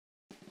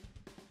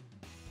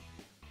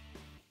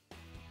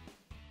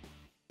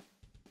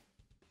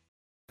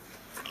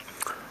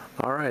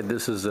All right,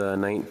 this is a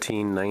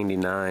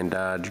 1999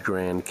 Dodge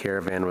Grand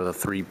Caravan with a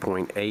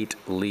 3.8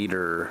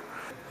 liter.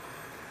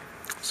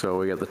 So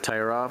we got the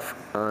tire off,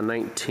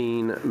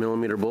 19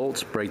 millimeter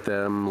bolts, break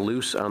them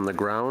loose on the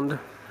ground,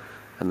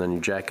 and then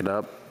you jack it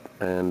up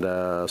and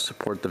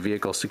support the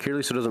vehicle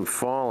securely so it doesn't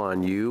fall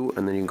on you.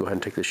 And then you can go ahead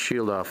and take the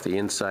shield off the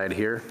inside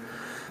here.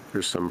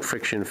 There's some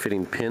friction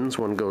fitting pins.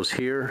 One goes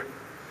here,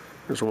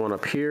 there's one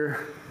up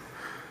here,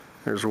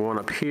 there's one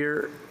up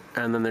here,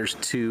 and then there's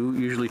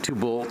usually two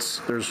bolts.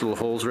 There's little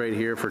holes right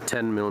here for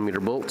 10 millimeter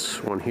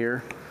bolts. One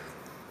here,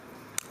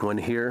 one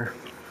here.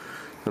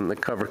 Then the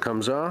cover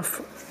comes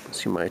off.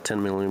 See my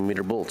 10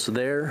 millimeter bolts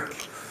there.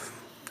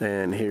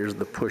 And here's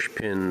the push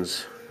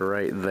pins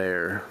right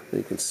there.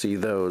 You can see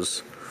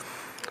those.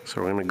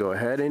 So we're gonna go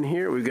ahead in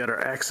here. We've got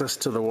our access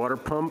to the water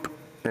pump,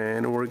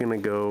 and we're gonna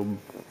go,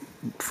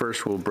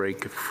 first we'll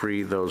break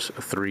free those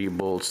 3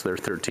 bolts. They're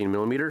 13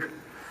 millimeter.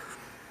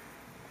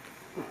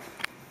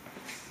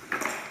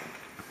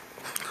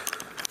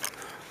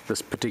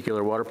 This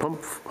particular water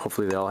pump,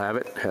 hopefully they all have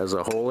it, has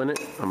a hole in it.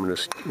 I'm going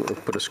to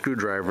put a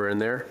screwdriver in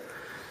there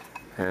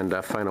and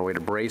find a way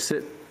to brace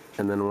it.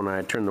 And then when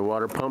I turn the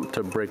water pump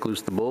to break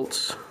loose the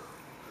bolts,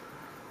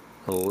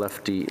 a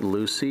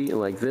lefty-loosey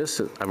like this.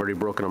 I've already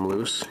broken them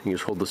loose. You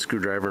just hold the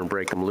screwdriver and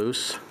break them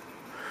loose.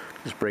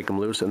 Just break them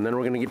loose. And then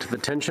we're going to get to the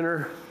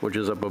tensioner, which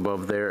is up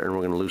above there, and we're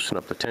going to loosen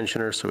up the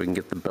tensioner so we can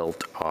get the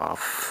belt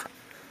off.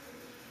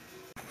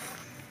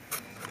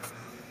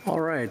 All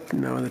right,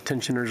 now the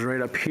tensioner's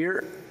right up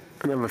here.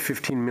 And I have a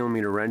 15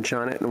 millimeter wrench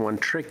on it, and one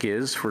trick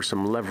is, for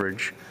some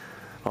leverage,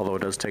 although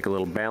it does take a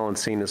little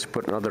balancing, is to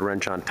put another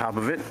wrench on top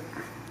of it.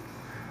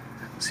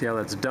 See how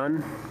that's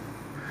done?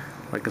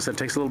 Like I said, it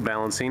takes a little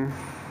balancing.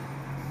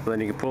 Then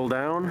you can pull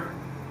down.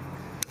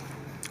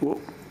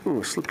 Whoa,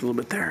 ooh, slipped a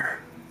little bit there.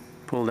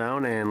 Pull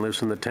down and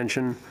loosen the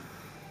tension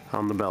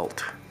on the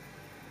belt.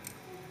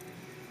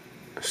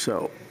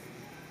 So,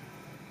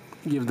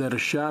 give that a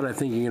shot. I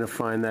think you're gonna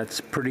find that's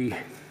pretty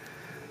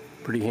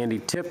handy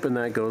tip, and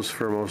that goes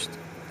for most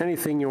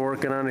anything you're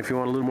working on. If you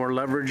want a little more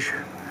leverage,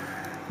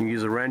 you can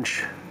use a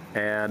wrench,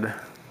 add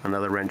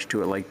another wrench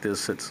to it like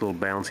this. It's a little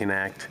balancing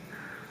act.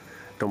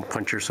 Don't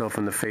punch yourself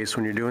in the face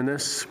when you're doing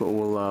this, but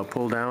we'll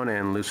pull down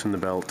and loosen the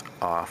belt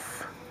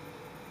off.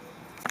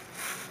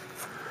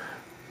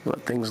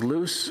 Let things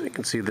loose. You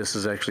can see this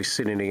is actually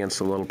sitting against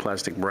a little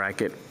plastic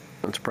bracket.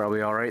 That's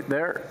probably all right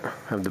there.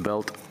 Have the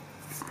belt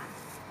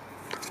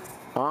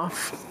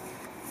off.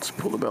 Let's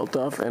pull the belt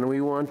off, and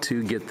we want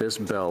to get this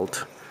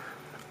belt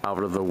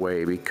out of the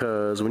way,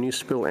 because when you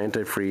spill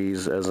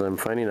antifreeze, as I'm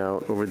finding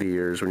out over the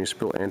years, when you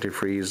spill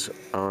antifreeze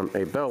on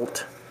a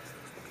belt,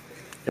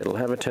 it'll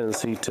have a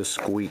tendency to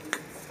squeak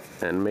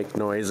and make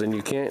noise, and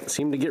you can't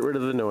seem to get rid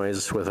of the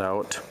noise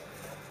without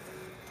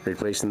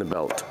replacing the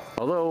belt.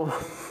 Although,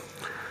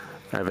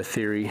 I have a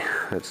theory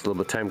that's a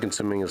little bit time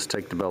consuming, is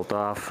take the belt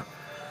off,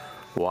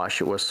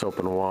 wash it with soap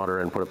and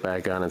water, and put it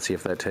back on and see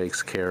if that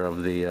takes care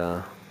of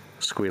the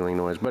squealing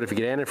noise. But if you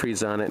get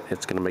antifreeze on it,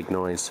 it's going to make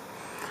noise.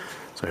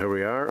 So here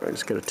we are. I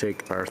just got to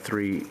take our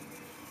 3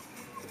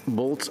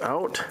 bolts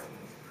out.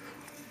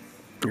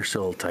 They're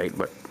still a little tight,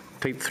 but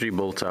take the 3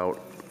 bolts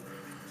out,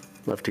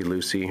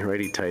 lefty-loosey,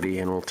 righty-tighty,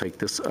 and we'll take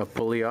this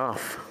pulley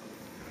off.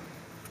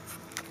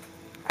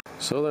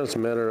 So that's a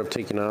matter of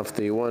taking off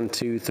the 1,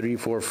 2, 3,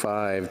 4,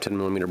 5 10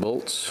 millimeter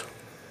bolts.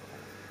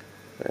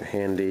 A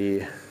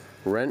handy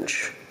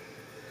wrench.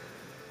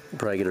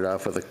 Probably get it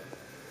off with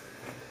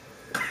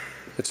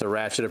it's a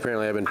ratchet,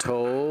 apparently. I've been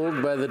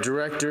told by the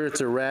director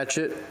it's a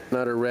ratchet,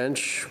 not a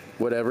wrench,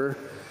 whatever.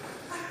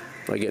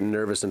 I get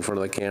nervous in front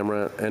of the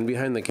camera and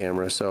behind the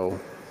camera, so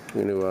I'm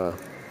going to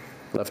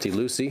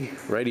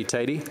lefty-loosey,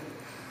 righty-tighty.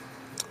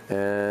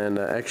 And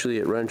actually,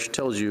 it wrench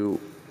tells you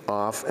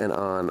off and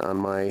on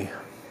my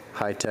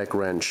high-tech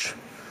wrench.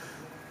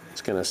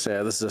 It's going to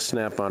say this is a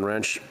snap-on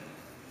wrench.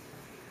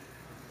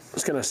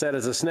 It's going to set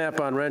as a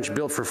snap-on wrench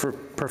built for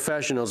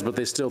professionals, but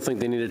they still think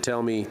they need to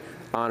tell me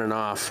on and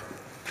off.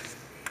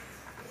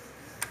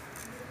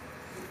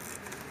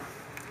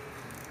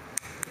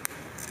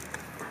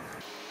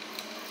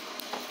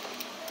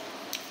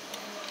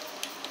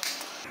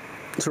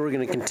 So we're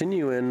going to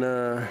continue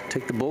and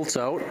take the bolts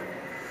out.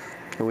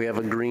 And we have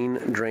a green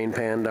drain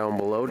pan down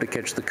below to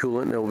catch the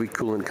coolant. There will be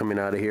coolant coming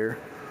out of here.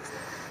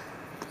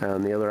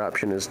 And the other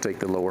option is to take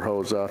the lower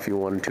hose off. You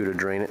wanted to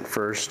drain it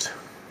first.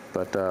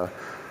 But I'm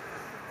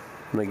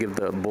going to give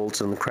the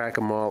bolts and crack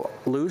them all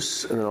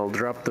loose, and then I'll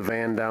drop the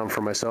van down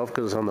for myself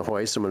because it's on the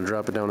hoist. I'm going to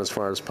drop it down as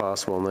far as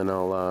possible, and then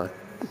I'll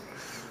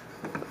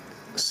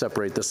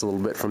separate this a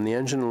little bit from the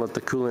engine and let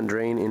the coolant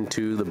drain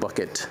into the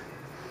bucket.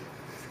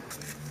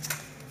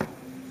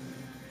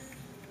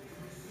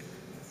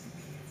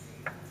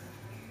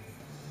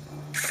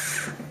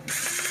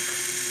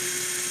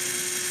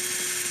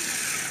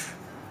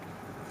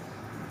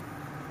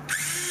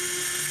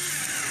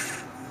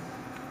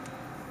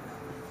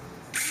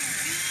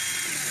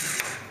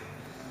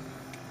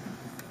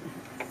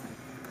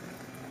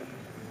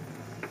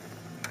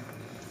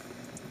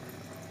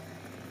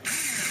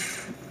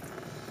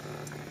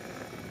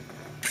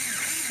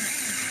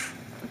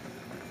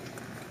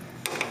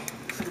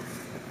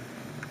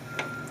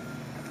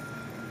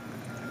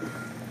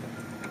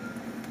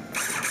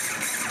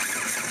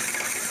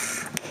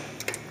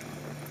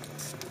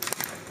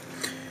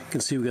 You can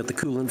see we got the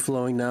coolant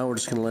flowing now. We're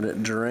just going to let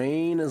it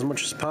drain as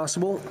much as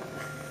possible.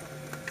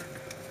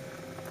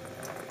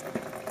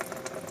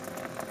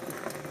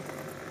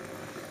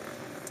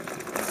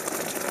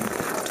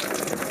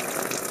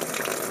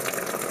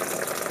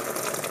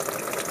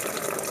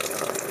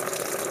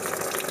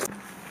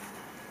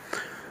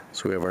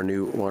 So we have our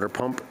new water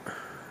pump.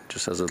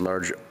 Just has a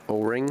large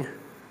O-ring.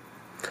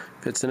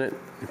 Fits in it.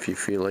 If you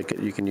feel like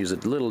it, you can use a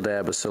little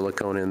dab of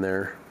silicone in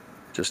there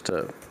just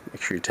to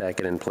make sure you tack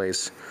it in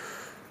place.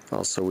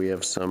 Also, we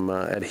have some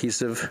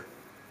adhesive,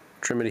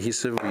 trim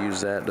adhesive. We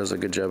use that. Does a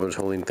good job of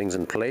holding things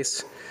in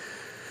place.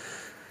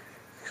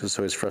 It's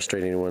always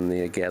frustrating when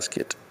the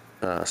gasket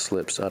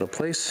slips out of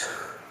place.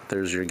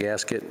 There's your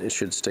gasket. It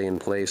should stay in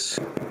place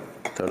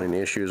without any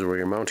issues where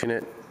you're mounting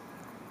it.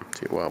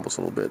 See, it wobbles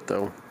a little bit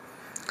though.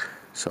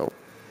 So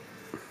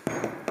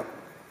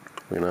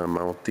we're gonna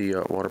mount the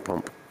water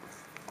pump.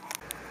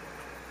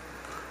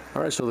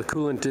 All right, so the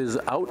coolant is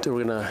out.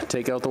 We're gonna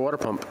take out the water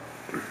pump.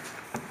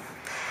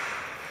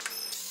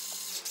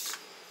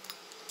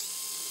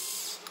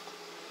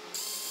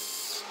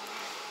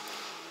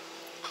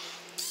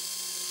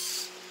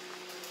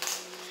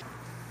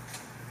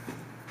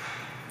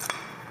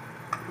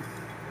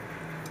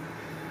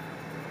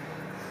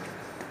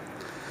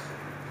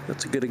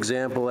 That's a good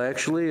example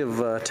actually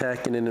of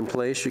tacking it in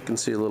place. You can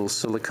see a little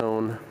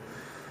silicone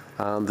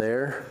on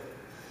there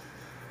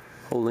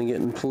holding it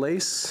in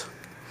place.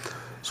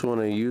 So we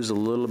want to use a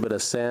little bit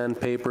of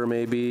sandpaper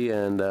maybe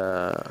and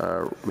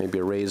maybe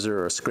a razor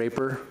or a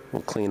scraper.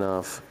 We'll clean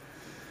off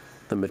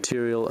the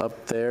material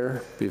up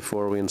there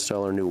before we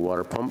install our new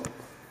water pump.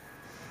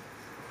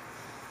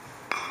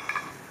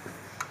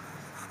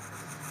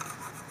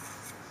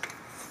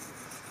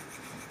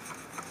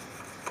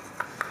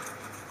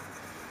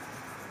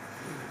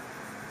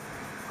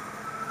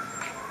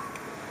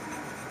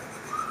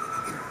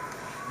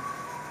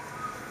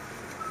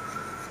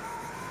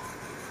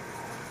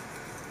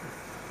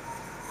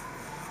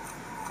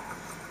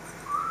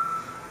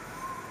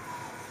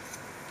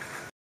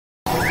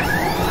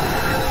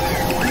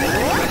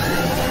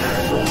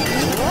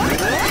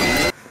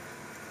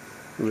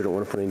 We don't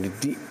want to put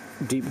any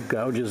deep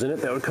gouges in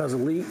it. That would cause a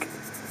leak.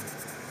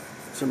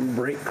 Some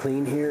brake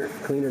clean here,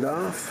 clean it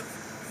off.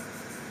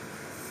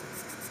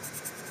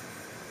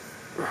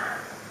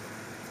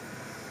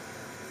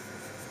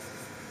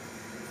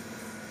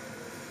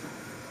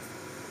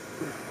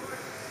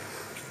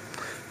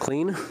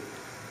 Clean.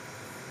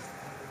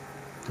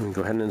 And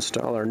go ahead and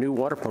install our new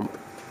water pump.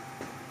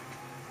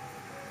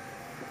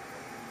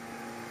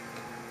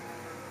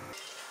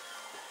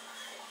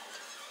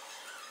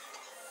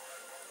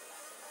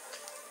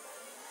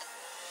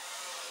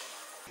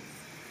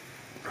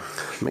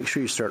 Make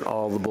sure you start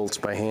all the bolts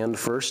by hand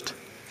first.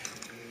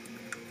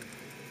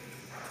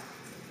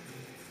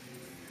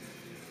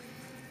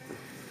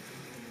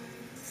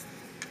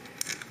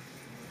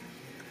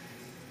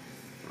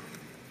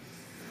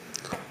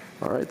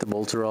 All right, the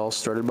bolts are all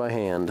started by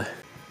hand.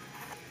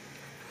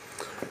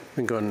 We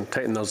can go ahead and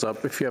tighten those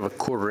up. If you have a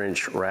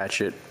 1/4-inch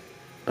ratchet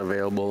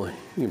available,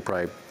 you can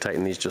probably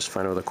tighten these just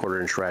fine with a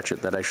 1/4-inch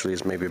ratchet. That actually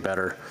is maybe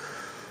better.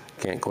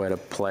 Can't quite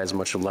apply as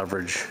much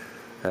leverage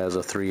as a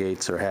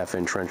 3/8 or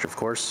 1/2-inch wrench, of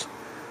course.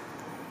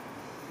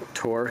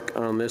 Torque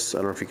on this, I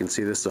don't know if you can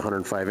see this, is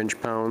 105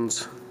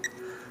 inch-pounds,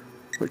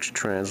 which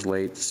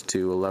translates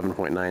to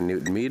 11.9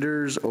 Newton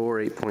meters or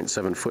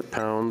 8.7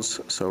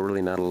 foot-pounds, so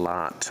really not a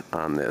lot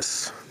on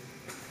this.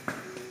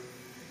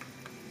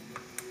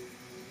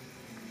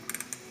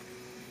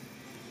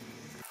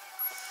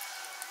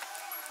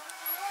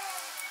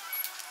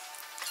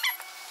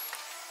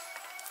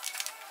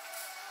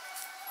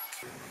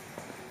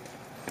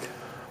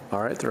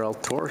 All right, they're all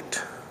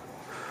torqued.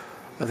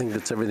 I think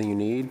that's everything you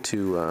need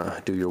to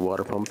do your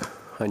water pump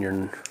on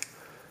your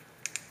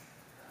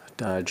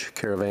Dodge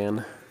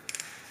Caravan.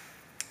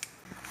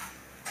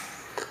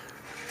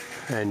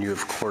 And you,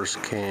 of course,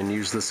 can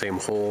use the same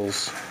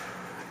holes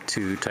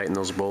to tighten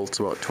those bolts,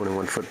 about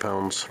 21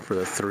 foot-pounds for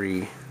the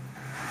 3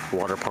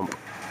 water pump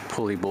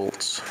pulley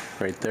bolts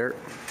right there.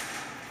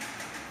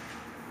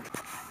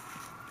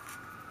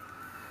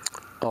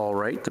 All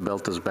right, the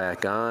belt is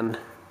back on.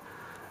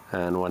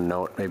 And one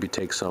note, maybe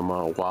take some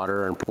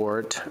water and pour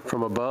it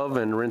from above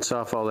and rinse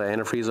off all the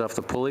antifreeze off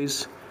the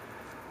pulleys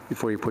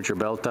before you put your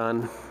belt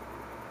on.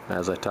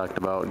 As I talked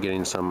about,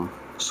 getting some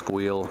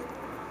squeal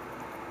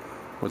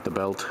with the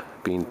belt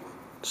being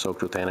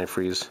soaked with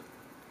antifreeze.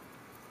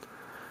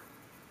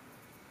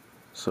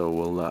 So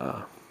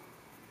we'll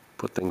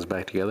put things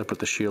back together, put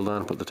the shield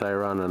on, put the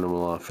tire on, and then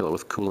we'll fill it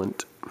with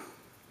coolant.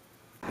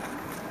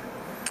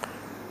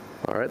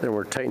 All right, then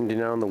we're tightening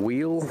down the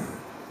wheel.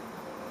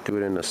 Do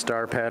it in a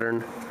star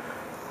pattern.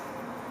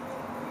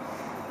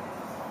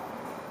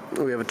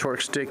 We have a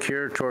torque stick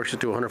here, torques it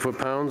to 100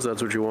 foot-pounds.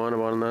 That's what you want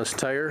about on this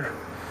tire,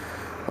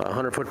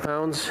 100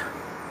 foot-pounds.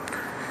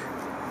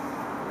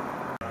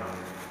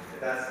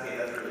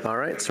 All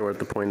right, so we're at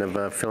the point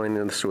of filling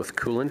this with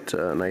coolant,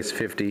 a nice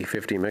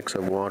 50-50 mix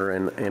of water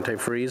and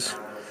antifreeze,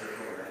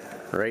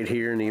 right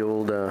here in the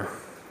old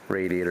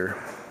radiator.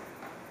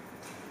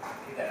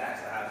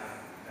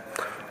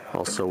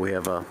 Also, we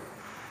have a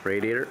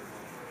radiator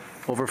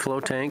overflow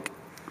tank.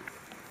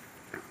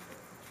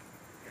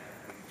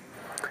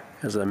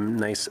 Has a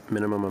nice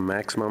minimum and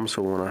maximum,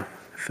 so we want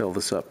to fill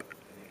this up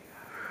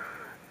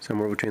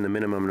somewhere between the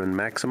minimum and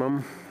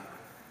maximum.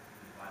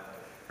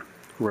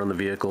 Run the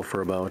vehicle for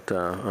about,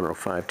 I don't know,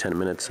 5-10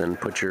 minutes and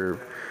put your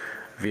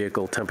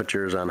vehicle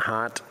temperatures on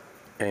hot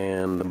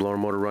and the blower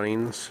motor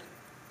running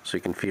so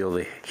you can feel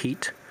the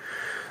heat.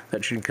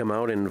 That should come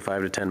out in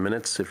 5 to 10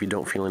 minutes. If you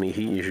don't feel any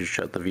heat, you should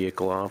shut the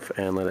vehicle off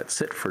and let it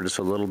sit for just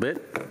a little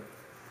bit.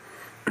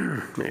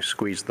 You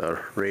squeeze the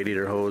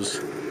radiator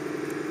hose.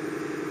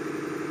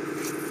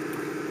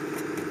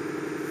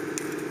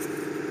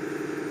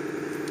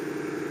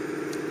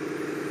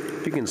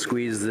 You can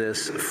squeeze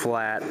this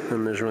flat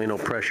and there's really no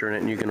pressure in it,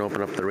 and you can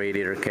open up the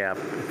radiator cap.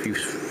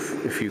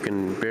 If you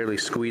can barely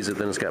squeeze it,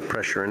 then it's got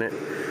pressure in it,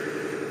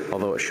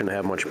 although it shouldn't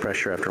have much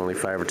pressure after only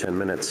 5 or 10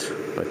 minutes.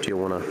 But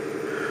you'll want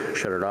to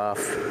shut it off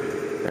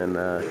and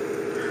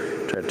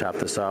try to top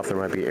this off. There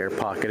might be an air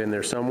pocket in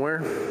there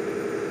somewhere.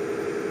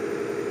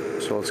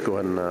 So let's go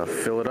ahead and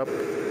fill it up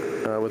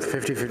with a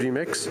 50-50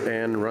 mix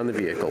and run the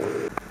vehicle.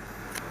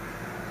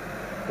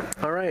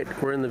 All right,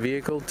 we're in the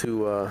vehicle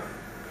to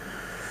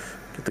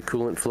get the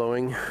coolant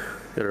flowing,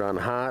 get it on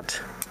hot,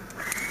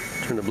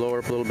 turn the blower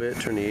up a little bit,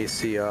 turn the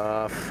AC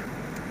off,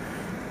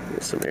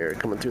 get some air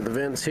coming through the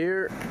vents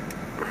here.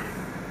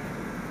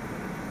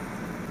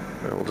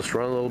 And we'll just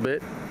run a little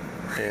bit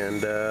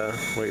and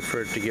wait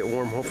for it to get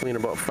warm, hopefully in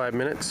about 5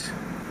 minutes.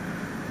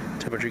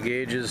 Temperature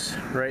gauge is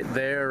right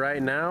there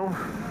right now.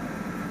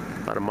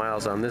 A lot of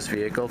miles on this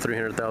vehicle,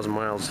 300,000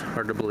 miles,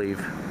 hard to believe.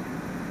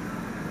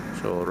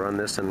 So we'll run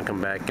this and come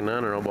back in,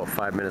 I don't know, about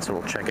 5 minutes and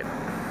we'll check it.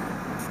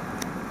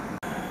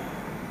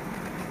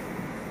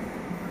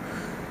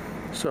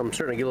 So I'm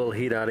starting to get a little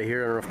heat out of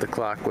here. I don't know if the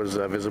clock was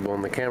visible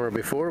on the camera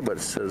before, but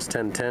it says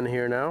 10:10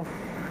 here now.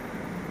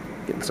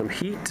 Getting some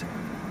heat,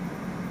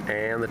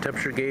 and the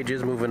temperature gauge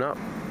is moving up.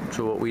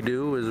 So what we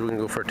do is we're going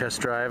to go for a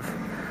test drive,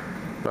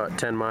 about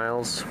 10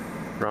 miles,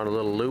 around a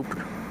little loop.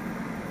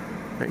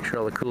 Make sure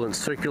all the coolant's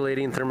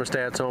circulating,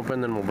 thermostat's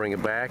open, then we'll bring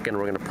it back and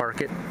we're going to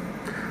park it.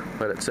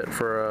 Let it sit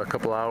for a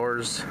couple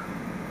hours,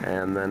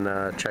 and then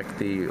check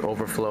the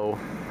overflow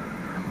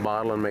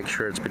bottle and make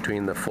sure it's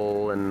between the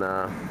full and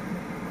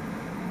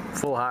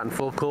full hot and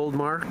full cold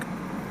mark,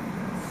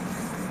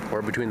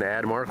 or between the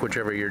add mark,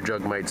 whichever your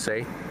jug might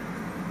say.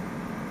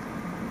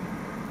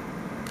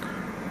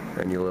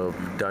 And you'll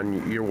have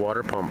done your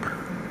water pump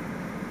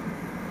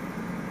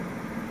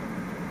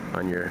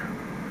on your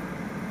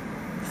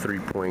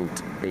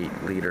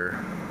 3.8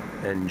 liter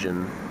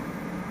engine.